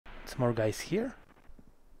Some more guys here.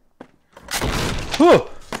 Whoa!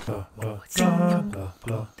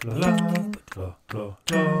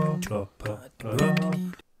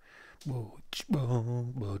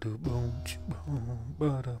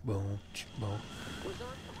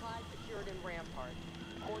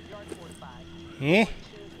 Eh?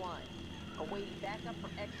 Awaiting backup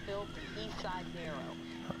from exfil from east side narrow.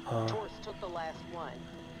 Tourists took the last one.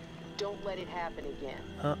 Don't let it happen again.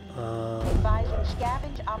 Advising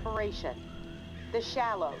scavenge operation. The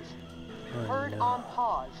shallows. Herd on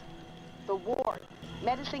pause. The ward.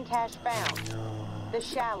 Medicine cache found. The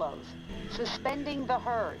shallows. Suspending the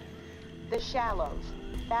herd. The shallows.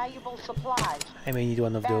 Valuable supplies. I may need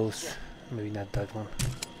one of those. Maybe not that one.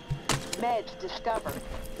 Meds discovered.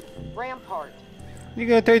 Rampart. You're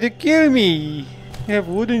gonna try to kill me! You have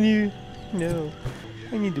wood on you? No.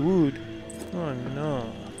 I need wood. Oh no.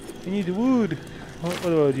 I need wood. What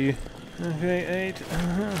about you? Okay, 8.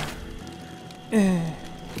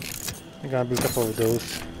 I'm gonna build a couple of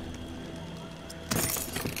those.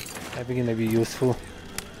 I think it'll be useful.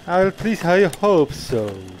 I'll please I hope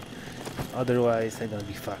so. Otherwise I'm gonna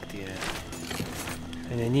be fucked, yeah.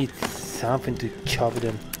 And I need something to chop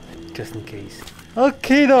them just in case.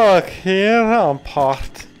 Okay, Doc, here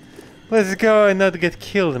Rampart. Let's go and not get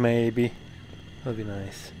killed, maybe. That'll be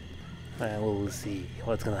nice. And we'll see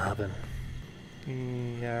what's gonna happen.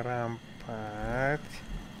 Yeah, Rampart.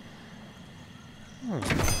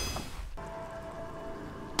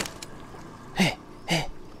 Hey, hey.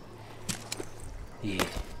 Yeah.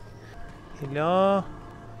 Hello?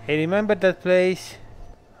 Hey, remember that place?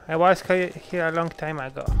 I was here a long time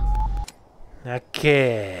ago.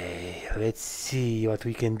 Okay, let's see what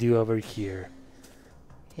we can do over here.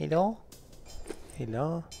 Hello?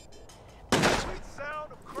 Hello?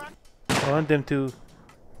 I want them to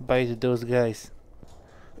bite those guys.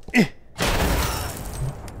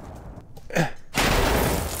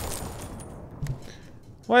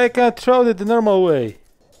 Why I can't throw it the normal way?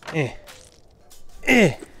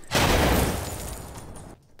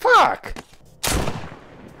 Fuck!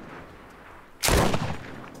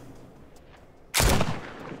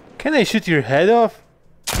 Can I shoot your head off?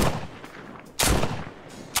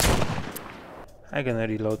 I'm gonna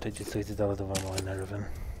reload. I just wasted a lot of ammo and everything.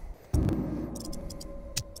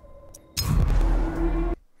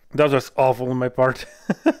 That was awful on my part.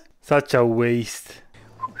 Such a waste.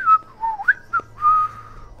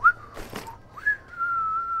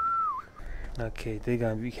 Okay, they're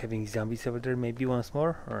gonna be having zombies over there maybe once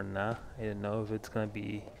more or nah. I don't know if it's gonna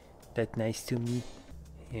be that nice to me.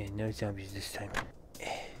 Yeah, no zombies this time.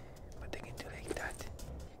 But they can do like that.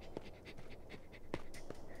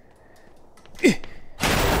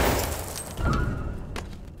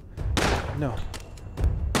 No.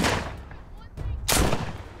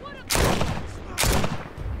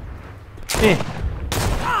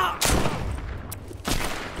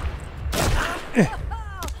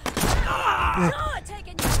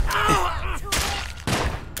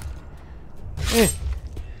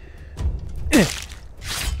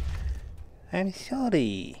 I'm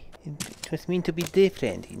sorry. It was meant to be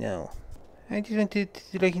different, you know. I just wanted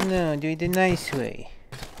to, like, you know, do it the nice way.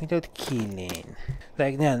 Without killing.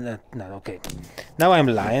 Like, no, okay. Now I'm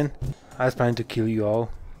lying. I was planning to kill you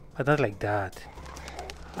all. But not like that.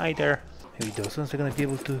 Hi there. Maybe those ones are gonna be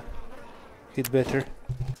able to hit better.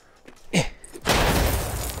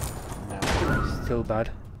 No, still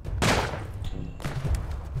bad.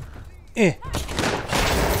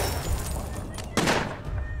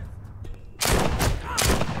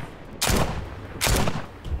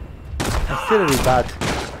 Still really bad.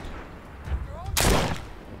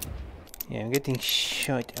 Yeah, I'm getting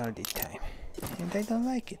shot all the time. And I don't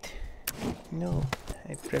like it. No,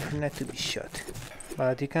 I prefer not to be shot.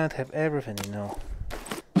 But you can't have everything, you know.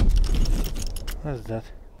 What's that?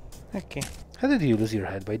 Okay. How did you lose your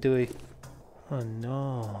head, by the way? Oh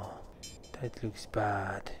no. That looks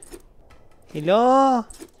bad. Hello?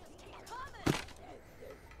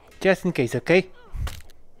 Just in case, okay?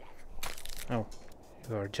 Oh,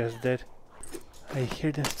 you are just dead. I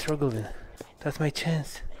hear them struggling. That's my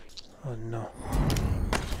chance. Oh no.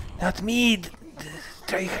 Not me!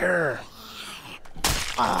 Try her!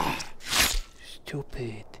 Ah!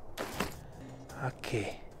 Stupid.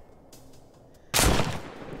 Okay.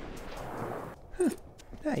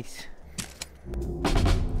 Nice.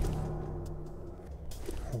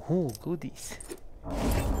 Oh, goodies.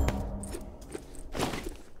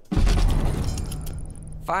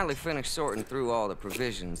 Finally finished sorting through all the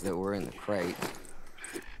provisions that were in the crate.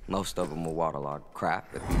 Most of them were waterlogged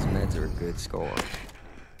crap, but these meds are a good score.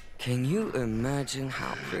 Can you imagine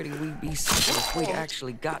how pretty we'd be if we'd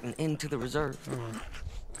actually gotten into the reserve?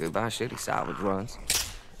 Goodbye shitty salvage runs.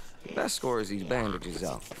 Best score is these bandages,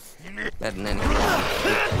 though. Better than any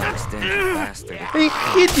bastard.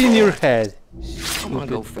 I hit you in your head. I'm gonna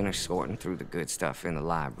go finish sorting through the good stuff in the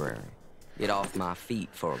library. Get off my feet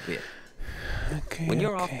for a bit. Okay, When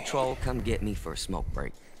you're off patrol, come get me for a smoke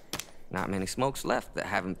break. Not many smokes left that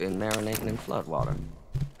haven't been marinating in floodwater.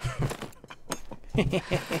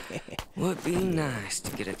 Would be nice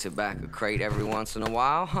to get a tobacco crate every once in a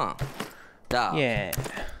while, huh? Dog. Yeah.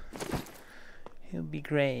 It'll be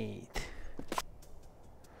great.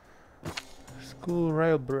 School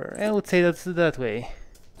library. I would say that's that way.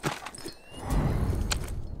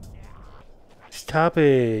 Stop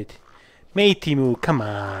it. Matey, come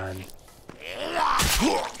on.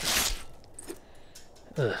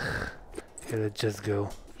 Ugh. Okay, let's just go.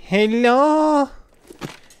 Hello?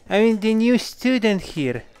 I'm the new student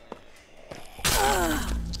here.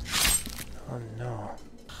 Oh no.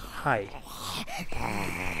 Hi.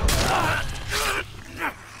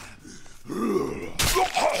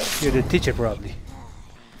 You're the teacher, probably.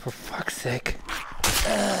 For fuck's sake.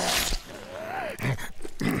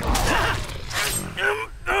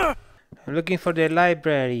 I'm looking for the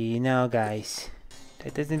library now, guys.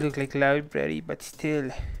 That doesn't look like library, but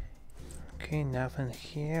still. Okay, nothing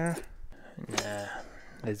here. Nah.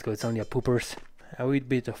 Let's go, it's only a poopers. A wee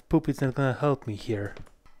bit of poop is not gonna help me here.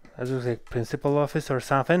 That looks like principal office or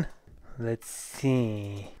something. Let's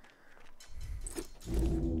see.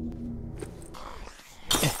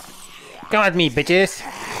 Come at me, bitches!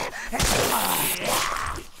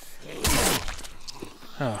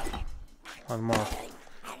 Oh, one more.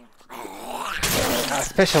 A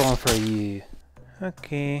special one for you.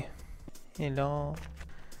 Okay. Hello.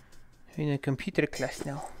 I'm in a computer class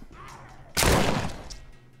now.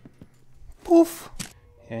 Poof!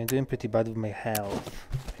 Yeah, I'm doing pretty bad with my health.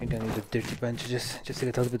 I'm gonna need the dirty bandages just to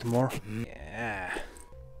get a little bit more. Yeah.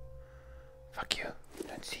 Fuck you.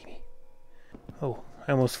 Don't see me. Oh,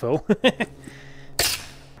 I almost fell.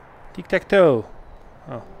 Tic-tac-toe.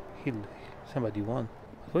 Oh, somebody won.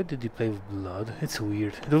 Why did you play with blood? It's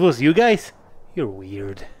weird. That was you guys? You're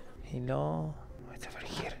weird. Hello? What's over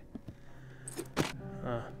here?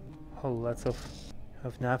 Whole lots of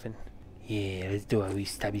nothing. Yeah, let's do a wee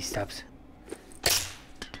stabby stabs.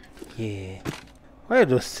 Yeah. Why are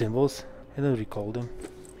those symbols? I don't recall them.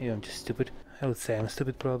 Maybe I'm just stupid. I would say I'm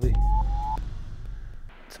stupid, probably.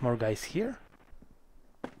 Some more guys here.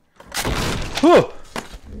 Whoa!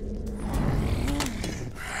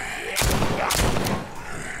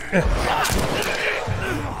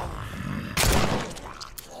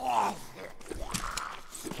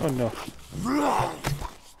 Oh no.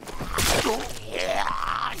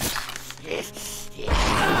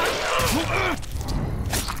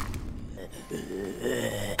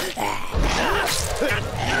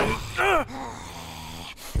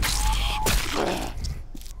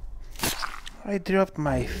 I dropped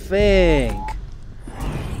my thing.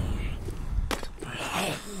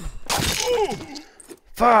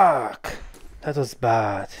 Fuck! That was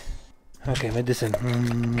bad. Okay, medicine.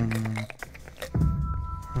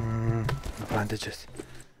 Bandages.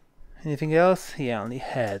 Anything else? Yeah, only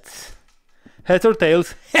heads. Heads or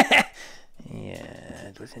tails? Yeah,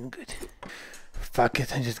 it wasn't good. Fuck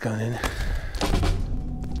it, I'm just going in.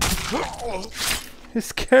 You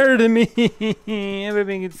scared me!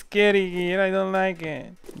 Everything is scary here, I don't like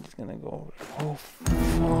it. I'm just gonna go over. Oh,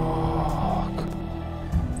 fuck.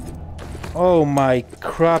 Oh my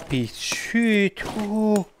crappy shit.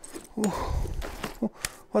 Oh,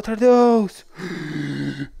 what are those?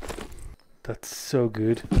 That's so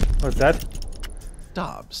good. What's that?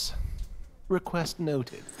 Dobbs. Request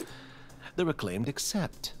noted. The reclaimed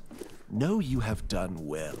accept. Know you have done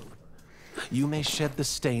well. You may shed the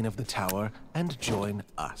stain of the tower and join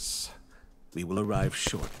us. We will arrive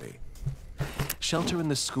shortly. Shelter in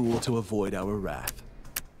the school to avoid our wrath.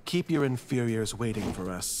 Keep your inferiors waiting for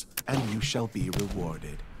us, and you shall be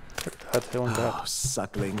rewarded. Oh,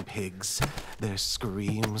 suckling pigs. Their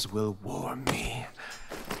screams will warm me.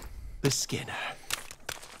 The Skinner.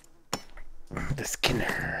 The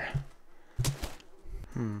Skinner.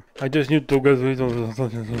 I just need to get rid of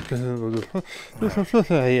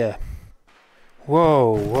yeah.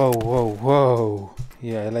 Whoa.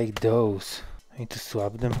 Yeah, I like those. I need to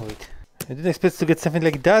swap them. Wait. I didn't expect to get something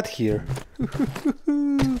like that here.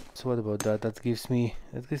 So what about that? That gives me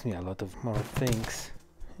a lot of more things.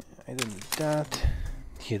 I don't need that.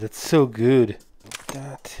 Yeah, that's so good.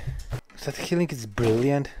 That healing is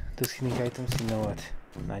brilliant. Those healing items, you know what?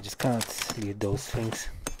 I just can't leave those things.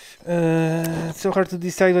 It's so hard to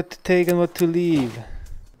decide what to take and what to leave.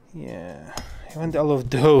 Yeah, I want all of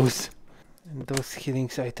those. And those healing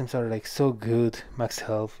items are like so good. Max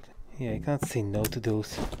health. Yeah, I can't say no to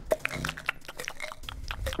those.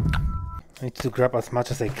 I need to grab as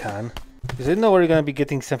much as I can. Because I know we're gonna be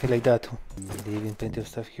getting something like that. Leaving plenty of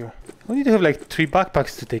stuff here. We need to have like 3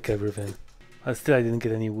 backpacks to take everything. But still I didn't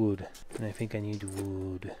get any wood. And I think I need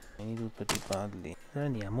wood. I need wood pretty badly. Is there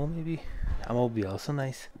any ammo maybe? Ammo would be also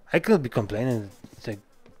nice. I could be complaining that I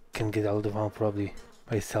can get out of ammo probably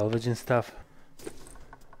by salvaging stuff.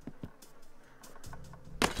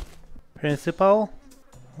 Principal?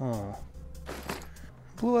 Oh.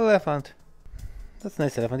 Blue elephant. That's a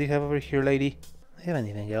nice elephant you have over here, lady. Do you have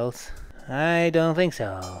anything else? I don't think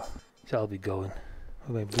so. So I'll be going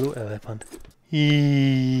with my blue elephant.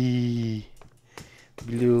 Eee.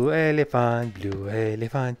 Blue elephant, blue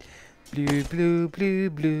elephant. Blue, blue, blue,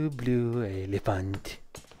 blue, blue elephant.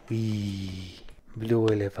 Wee. Blue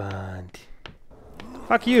elephant.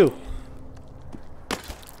 Fuck you!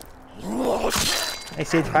 I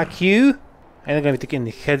said fuck you! I'm not gonna be taking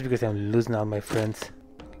the heads because I'm losing all my friends.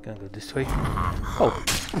 I'm gonna go this way. Oh!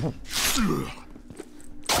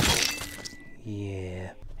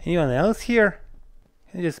 Yeah. Anyone else here?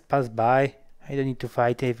 Can I just pass by? I don't need to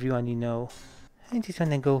fight everyone, you know. I just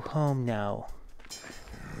wanna go home now.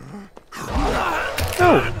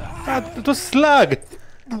 Oh! That was slug!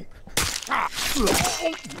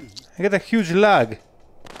 I got a huge lag.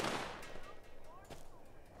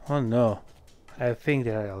 Oh no. I think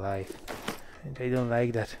they are alive. And I don't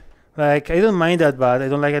like that. Like, I don't mind that, but I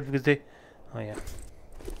don't like it because they... Oh yeah.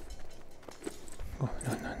 Oh,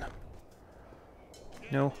 no, no, no.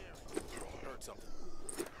 No.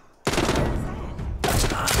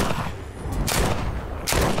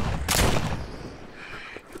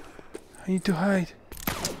 I need to hide.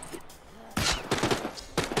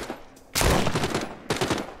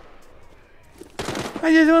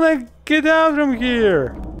 I just wanna get out from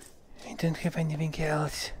here. I don't have anything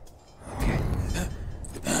else. Okay.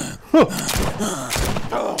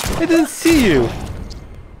 Oh. I didn't see you.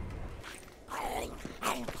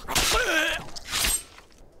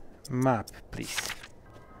 Map, please.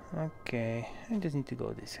 Okay, I just need to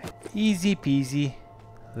go this way. Easy peasy,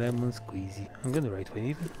 lemon squeezy. I'm going the right way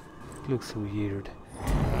even. It looks weird.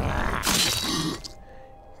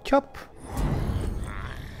 Chop.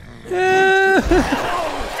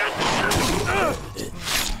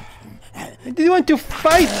 I didn't want to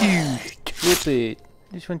fight you, stupid.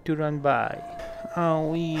 I just want to run by. Oh,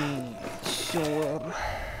 we sure.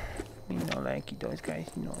 We don't like those guys.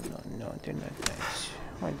 No, they're not nice.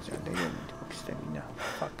 What's that? They don't need to backstab me now.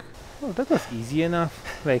 Fuck. Oh, that was easy enough.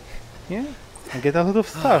 Like, yeah, I get a lot of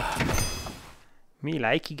stuff. Me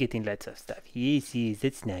like getting lots of stuff. Yes, yes,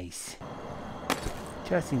 that's nice.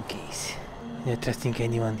 Just in case. I'm not trusting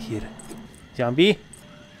anyone here. Zombie?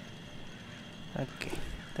 Okay,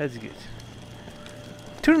 that's good.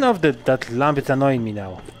 Turn off that lamp, it's annoying me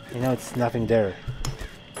now. You know, it's nothing there.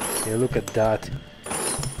 Okay, look at that.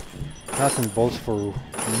 Nuts and bolts for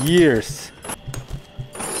years.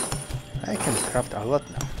 I can craft a lot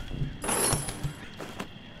now.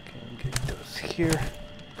 Okay, get those here.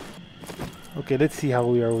 Okay, let's see how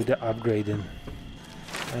we are with the upgrading.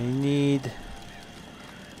 I need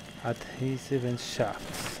adhesive and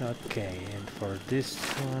shafts. Okay, and for this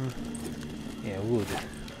one, yeah, wood.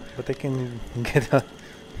 But I can get a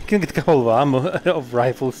couple of ammo of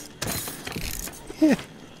rifles. Yeah,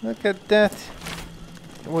 look at that.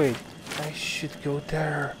 Wait, I should go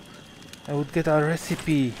there. I would get a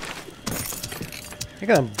recipe. I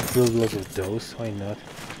can build lots of those. Why not?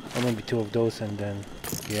 Or maybe 2 of those and then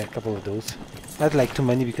yeah, a couple of those. Not like too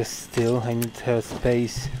many because still I need to have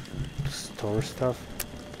space to store stuff.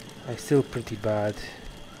 I'm still pretty bad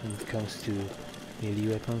when it comes to melee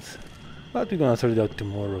weapons. But we're gonna sort it out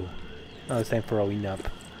tomorrow. Now it's time for a win up.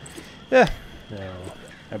 Yeah, no,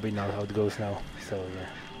 everybody knows how it goes now. So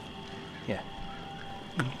yeah,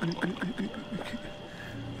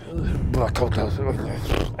 Blackout.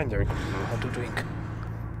 I never know how to drink.